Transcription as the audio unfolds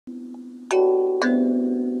Hey,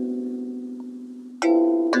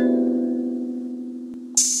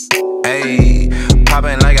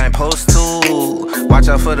 poppin' like I'm supposed to. Watch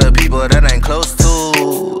out for the people that ain't close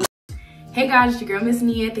to. Hey guys, it's your girl Miss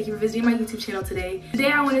Nia. Thank you for visiting my YouTube channel today.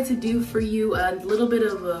 Today I wanted to do for you a little bit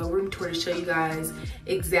of a room tour to show you guys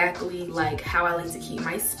exactly like how I like to keep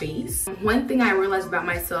my space. One thing I realized about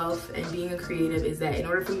myself and being a creative is that in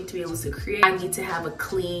order for me to be able to create, I need to have a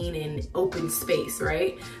clean and open space,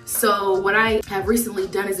 right? So what I have recently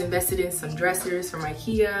done is invested in some dressers from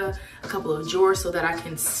Ikea, a couple of drawers so that I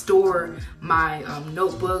can store my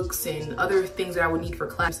notebooks and other things that I would need for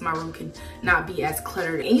class. My room can not be as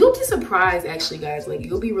cluttered. And you'll be surprised actually guys, like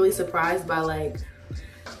you'll be really surprised by like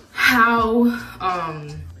how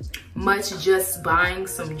much just buying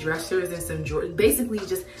some dressers and some drawers, basically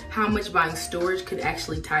just how much buying storage could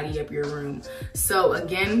actually tidy up your room. So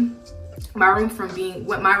again, my room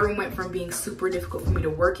went from being super difficult for me to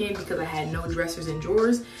work in because I had no dressers and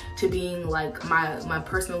drawers to being like my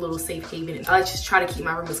personal little safe haven. I just try to keep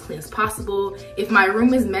my room as clean as possible. If my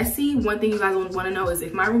room is messy, one thing you guys want to know is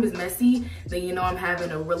if my room is messy, then you know I'm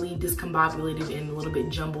having a really discombobulated and a little bit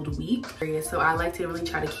jumbled week. So I like to really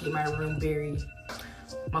try to keep my room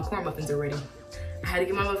my corn muffins are ready. I had to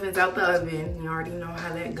get my muffins out the oven. You already know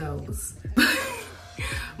how that goes.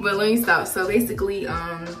 But let me stop. So basically,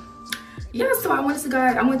 yeah, so I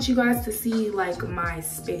want you guys to see like my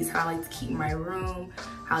space, how I like to keep my room,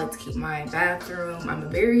 how I like to keep my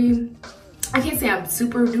bathroom. I can't say I'm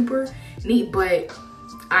super duper neat, but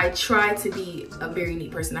I try to be a very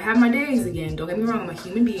neat person. I have my days, again, don't get me wrong, I'm a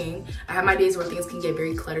human being. I have my days where things can get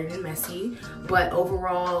very cluttered and messy, but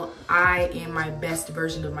overall, I am my best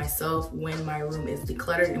version of myself when my room is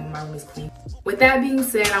decluttered and when my room is clean. With that being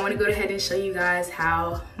said, I wanna go ahead and show you guys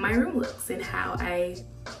how my room looks and how I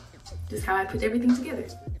put everything together.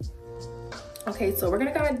 Okay, so we're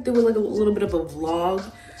gonna kind of do like a little bit of a vlog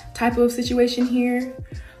type of situation here.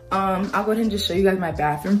 I'll go ahead and just show you guys my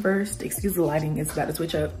bathroom first. Excuse the lighting, it's about to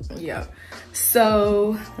switch up. Yeah.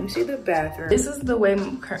 So let me show you the bathroom. This is the way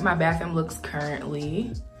my bathroom looks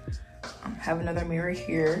currently. I have another mirror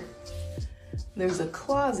here. There's a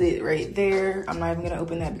closet right there. I'm not even gonna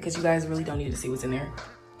open that because you guys really don't need to see what's in there.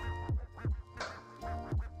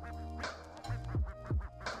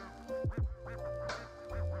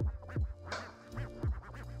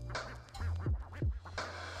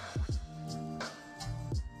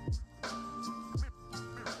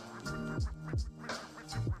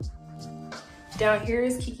 Down here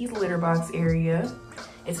is Kiki's litter box area.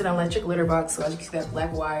 It's an electric litter box, so as you can see that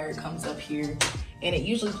black wire comes up here. And it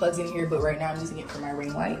usually plugs in here, but right now I'm using it for my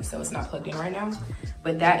ring light, so it's not plugged in right now.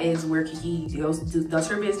 But that is where Kiki does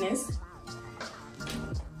her business.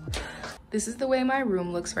 This is the way my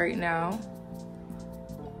room looks right now.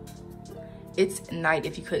 It's night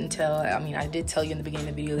if you couldn't tell. I mean, I did tell you in the beginning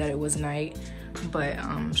of the video that it was night, but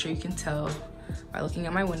I'm sure you can tell by looking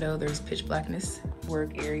at my window. There's pitch blackness.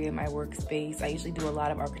 Work area, my workspace. I usually do a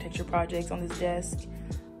lot of architecture projects on this desk.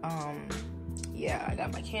 Yeah, I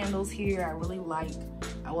got my candles here. I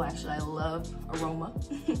love aroma.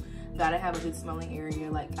 Gotta have a good smelling area.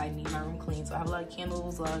 Like, I need my room clean, so I have a lot of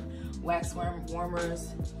candles, a lot of wax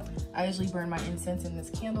warmers. I usually burn my incense in this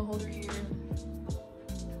candle holder here.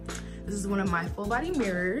 This is one of my full body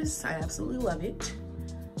mirrors. I absolutely love it.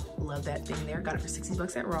 Love that thing there. Got it for 60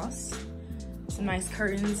 bucks at Ross. Some nice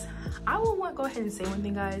curtains. I will go ahead and say one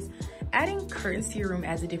thing, guys. Adding curtains to your room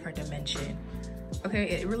adds a different dimension. Okay,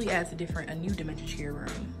 it really adds a new dimension to your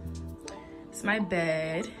room. It's my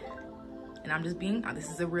bed, and I'm just being, this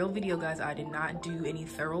is a real video, guys. I did not do any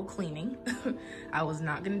thorough cleaning. I was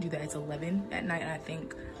not gonna do that. It's 11 at night, and I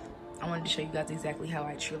think I wanted to show you guys exactly how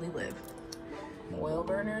I truly live. Oil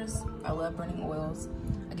burners. I love burning oils.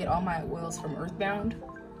 I get all my oils from Earthbound.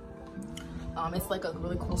 It's like a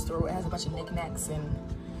really cool store. It has a bunch of knickknacks and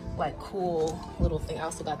like cool little thing. I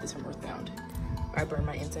also got this from Earthbound. I burn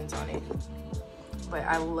my incense on it. But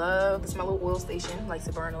I love, this is my little oil station. Likes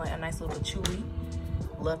to burn like a nice little patchouli.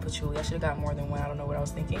 Love patchouli. I should have got more than one. I don't know what I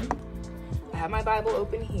was thinking. I have my Bible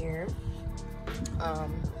open here. I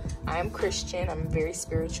am Christian. I'm very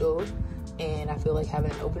spiritual. And I feel like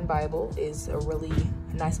having an open Bible is a really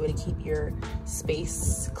nice way to keep your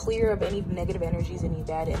space clear of any negative energies, any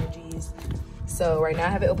bad energies. So right now I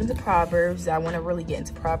have it open to Proverbs. I want to really get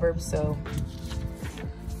into Proverbs, so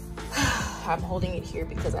I'm holding it here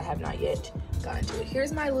because I have not yet gotten to it.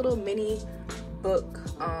 Here's my little mini book,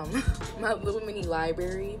 my little mini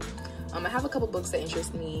library. I have a couple books that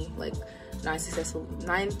interest me, like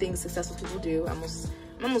 9 things successful people do. I'm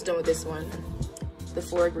almost done with this one. The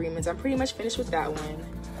 4 agreements. I'm pretty much finished with that one.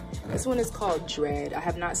 This one is called Dread. I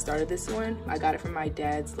have not started this one. I got it from my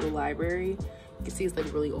dad's little library. You can see it's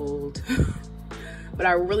like really old. But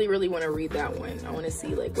I really want to read that one. I want to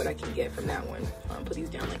see like what I can get from that one. Put these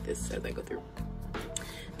down like this as I go through.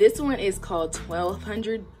 This one is called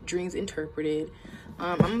 1200 Dreams Interpreted.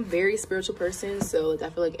 I'm a very spiritual person, so like I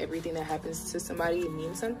feel like everything that happens to somebody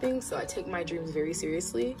means something. So I take my dreams very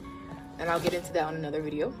seriously, and I'll get into that on another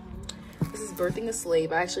video. This is Birthing a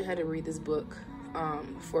Slave. I actually had to read this book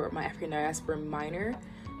for my African diaspora minor,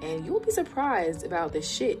 and you will be surprised about the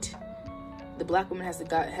shit the Black woman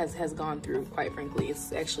has gone through. Quite frankly,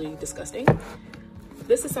 it's actually disgusting.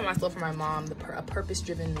 This is something I stole from my mom, A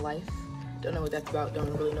Purpose-Driven Life. Don't know what that's about,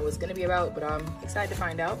 don't really know what it's gonna be about, but I'm excited to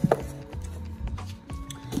find out.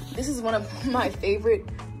 This is one of my favorite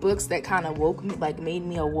books that kind of woke me, like made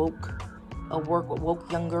me a woke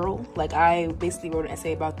young girl. Like I basically wrote an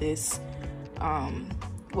essay about this,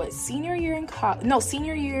 senior year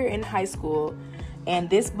in high school, and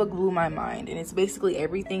this book blew my mind. And it's basically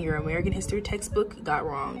everything your American history textbook got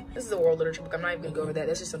wrong. This is a world literature book. I'm not even gonna go over that.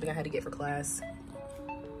 That's just something I had to get for class.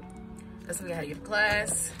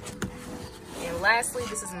 And lastly,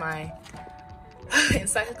 this is my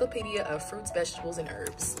encyclopedia of fruits, vegetables, and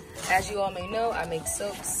herbs. As you all may know, I make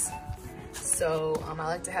soaps. So I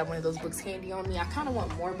like to have one of those books handy on me. I kind of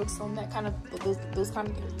want more books on that kind of,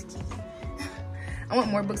 I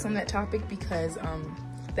want more books on that topic because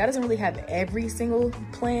that doesn't really have every single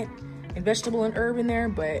plant and vegetable and herb in there,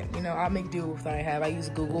 but you know, I'll make do with what I have. I use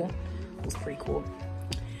Google. It was pretty cool.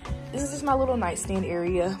 This is just my little nightstand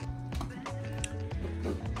area.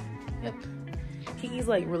 Yep. Kiki's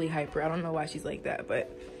like really hyper. I don't know why she's like that,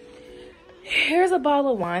 but here's a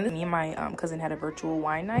bottle of wine. Me and my cousin had a virtual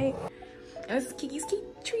wine night. And this is Kiki's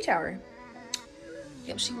tree tower.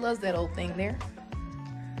 Yep, she loves that old thing there.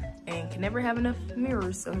 And can never have enough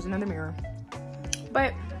mirrors, so there's another mirror.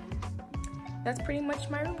 But that's pretty much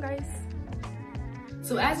my room, guys.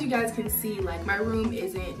 So as you guys can see, like my room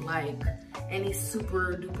isn't like any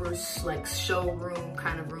super duper like showroom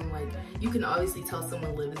kind of room. Like you can obviously tell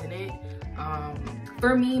someone lives in it.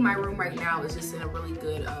 For me, my room right now is just in a really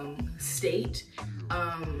good state.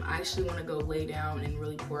 I actually want to go lay down and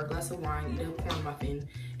really pour a glass of wine, eat a corn muffin,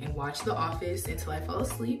 and watch The Office until I fall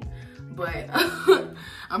asleep. But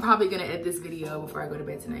I'm probably gonna edit this video before I go to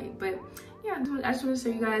bed tonight. But yeah, I just want to show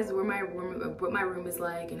you guys what my room is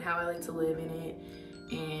like and how I like to live in it,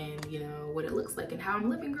 and you know what it looks like and how I'm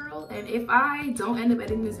living, girl. And if I don't end up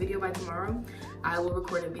editing this video by tomorrow, I will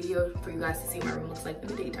record a video for you guys to see what my room looks like in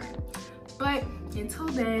the daytime. But until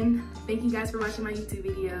then, thank you guys for watching my YouTube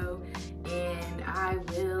video, and I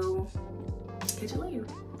will catch you later.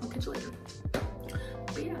 I'll catch you later.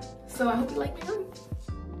 But yeah, so I hope you like my room.